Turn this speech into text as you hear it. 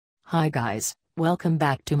Hi guys, welcome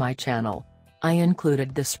back to my channel. I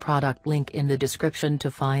included this product link in the description to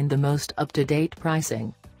find the most up-to-date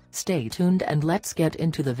pricing. Stay tuned and let's get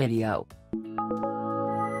into the video.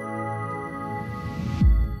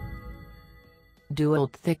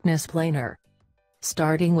 DEWALT Thickness Planer.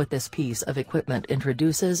 Starting with this piece of equipment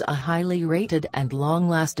introduces a highly rated and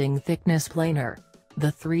long-lasting thickness planer.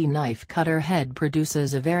 The 3-knife cutter head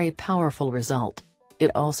produces a very powerful result.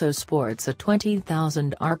 It also sports a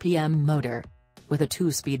 20,000 RPM motor. With a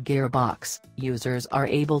 2-speed gearbox, users are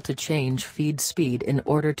able to change feed speed in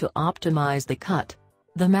order to optimize the cut.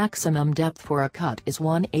 The maximum depth for a cut is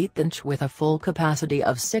 1/8 inch with a full capacity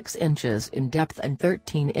of 6 inches in depth and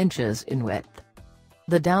 13 inches in width.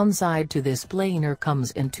 The downside to this planer comes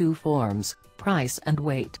in two forms, price and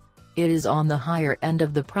weight. It is on the higher end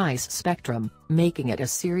of the price spectrum, making it a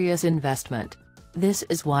serious investment. This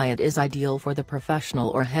is why it is ideal for the professional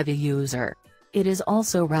or heavy user. It is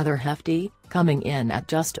also rather hefty, coming in at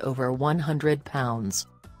just over 100 pounds.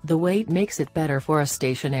 The weight makes it better for a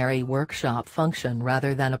stationary workshop function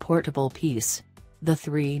rather than a portable piece. The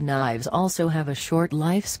 3 knives also have a short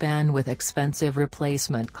lifespan with expensive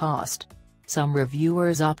replacement cost. Some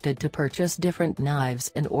reviewers opted to purchase different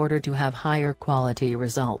knives in order to have higher quality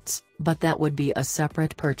results, but that would be a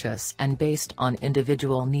separate purchase and based on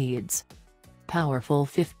individual needs. Powerful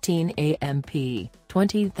 15 amp,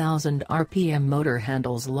 20,000 RPM motor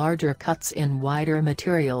handles larger cuts in wider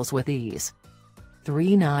materials with ease.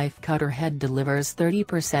 3-knife cutter head delivers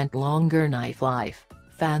 30% longer knife life.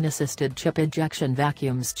 Fan-assisted chip ejection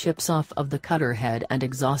vacuums chips off of the cutter head and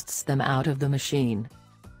exhausts them out of the machine.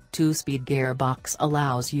 2-speed gearbox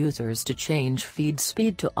allows users to change feed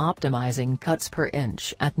speed to optimizing cuts per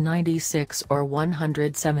inch at 96 or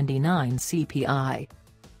 179 CPI.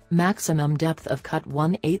 Maximum depth of cut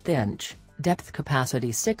 1/8 inch, depth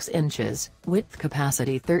capacity 6 inches, width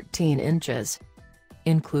capacity 13 inches.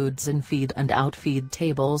 Includes in-feed and out-feed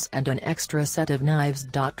tables and an extra set of knives.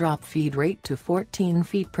 Drop feed rate to 14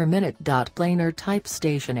 feet per minute. Planer type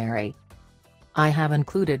stationary. I have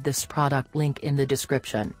included this product link in the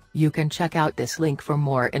description. You can check out this link for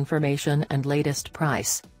more information and latest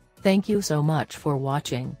price. Thank you so much for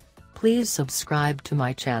watching. Please subscribe to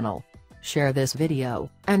my channel. Share this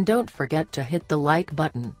video, and don't forget to hit the like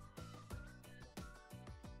button.